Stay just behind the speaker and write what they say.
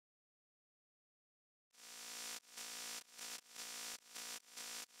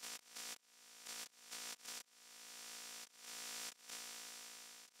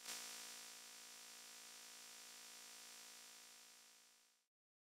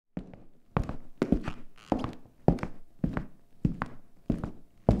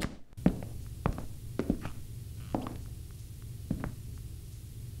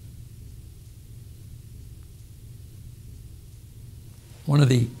One of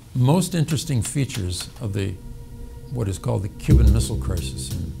the most interesting features of what is called the Cuban Missile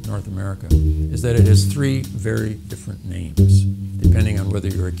Crisis in North America is that it has three very different names, depending on whether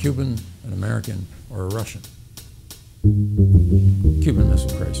you're a Cuban, an American, or a Russian. Cuban Missile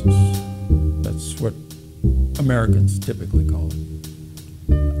Crisis. That's what Americans typically call it.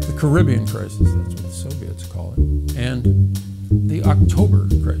 The Caribbean Crisis, that's what the Soviets call it. And the October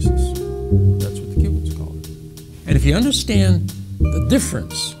Crisis, that's what the Cubans call it. And if you understand the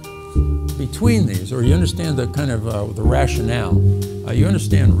difference between these, or you understand the kind of the rationale, you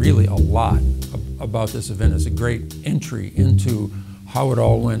understand really a lot about this event. It's a great entry into how it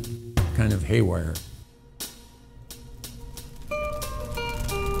all went kind of haywire.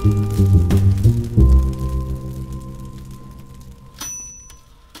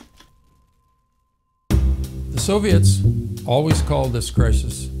 The Soviets always called this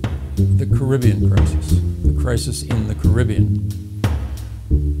crisis the Caribbean crisis, the crisis in the Caribbean.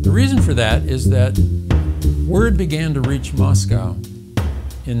 The reason for that is that word began to reach Moscow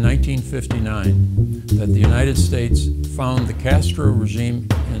in 1959 that the United States found the Castro regime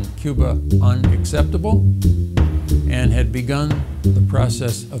in Cuba unacceptable and had begun the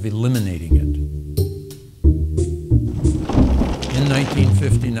process of eliminating it. In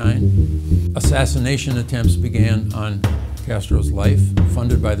 1959, assassination attempts began on Castro's life,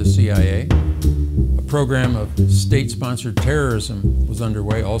 funded by the CIA. A program of state-sponsored terrorism was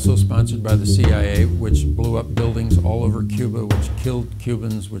underway, also sponsored by the CIA, which blew up buildings all over Cuba, which killed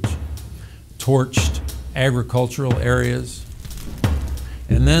Cubans, which torched agricultural areas.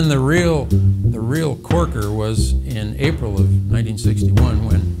 And then the real corker was in April of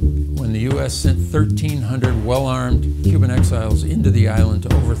 1961 when the U.S. sent 1,300 well-armed Cuban exiles into the island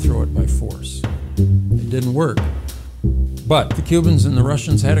to overthrow it by force. It didn't work. But the Cubans and the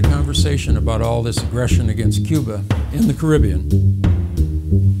Russians had a conversation about all this aggression against Cuba in the Caribbean.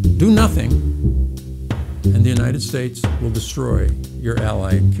 Do nothing, and the United States will destroy your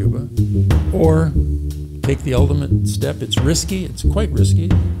ally in Cuba. Or take the ultimate step. It's risky, it's quite risky,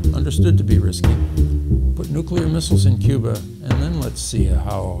 understood to be risky. Put nuclear missiles in Cuba, and then let's see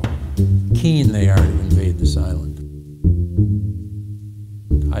how keen they are to invade this island.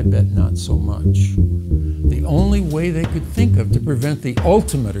 I bet not so much. The only way they could think of to prevent the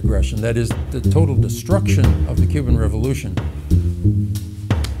ultimate aggression, that is, the total destruction of the Cuban Revolution,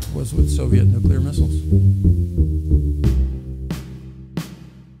 was with Soviet nuclear missiles.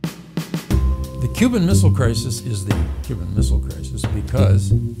 The Cuban Missile Crisis is the Cuban Missile Crisis because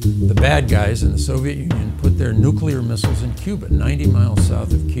the bad guys in the Soviet Union put their nuclear missiles in Cuba, 90 miles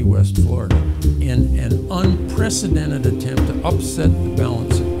south of Key West, Florida, in an unprecedented attempt to upset the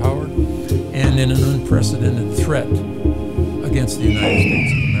balance of power and in an unprecedented threat against the United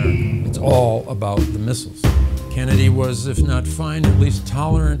States of America. It's all about the missiles. Kennedy was, if not fine, at least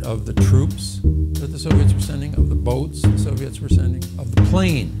tolerant of the troops that the Soviets were sending, of the boats the Soviets were sending, of the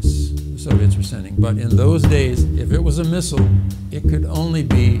planes the Soviets were sending. But in those days, if it was a missile, it could only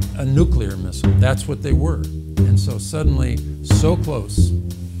be a nuclear missile. That's what they were. And so suddenly, so close,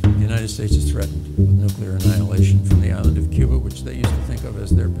 the United States is threatened with nuclear annihilation from the island of Cuba, which they used to think of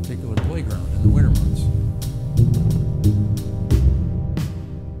as their particular playground in the winter months.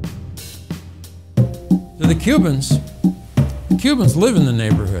 So the Cubans live in the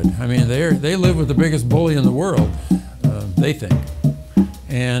neighborhood. I mean, they live with the biggest bully in the world, they think.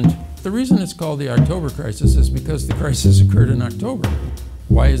 And the reason it's called the October Crisis is because the crisis occurred in October.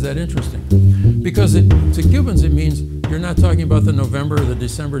 Why is that interesting? Because to Cubans it means you're not talking about the November, the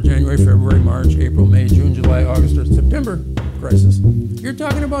December, January, February, March, April, May, June, July, August, or September crisis. You're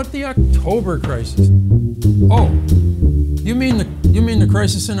talking about the October crisis. Oh, you mean the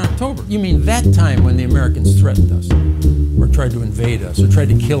crisis in October? You mean that time when the Americans threatened us, or tried to invade us, or tried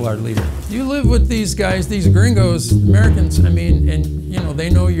to kill our leader? You live with these guys, these gringos, Americans, I mean, and you know, they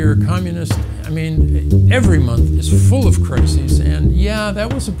know you're a communist. I mean, every month is full of crises, and yeah,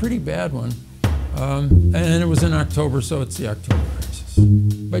 that was a pretty bad one. And it was in October, so it's the October crisis.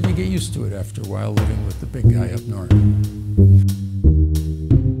 But you get used to it after a while, living with the big guy up north.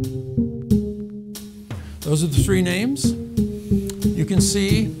 Those are the three names. You can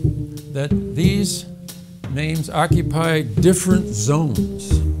see that these names occupy different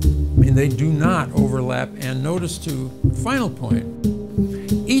zones. I mean, they do not overlap. And notice too, final point,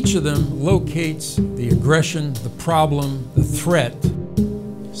 each of them locates the aggression, the problem, the threat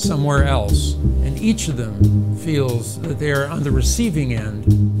somewhere else. And each of them feels that they are on the receiving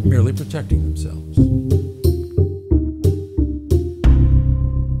end, merely protecting themselves.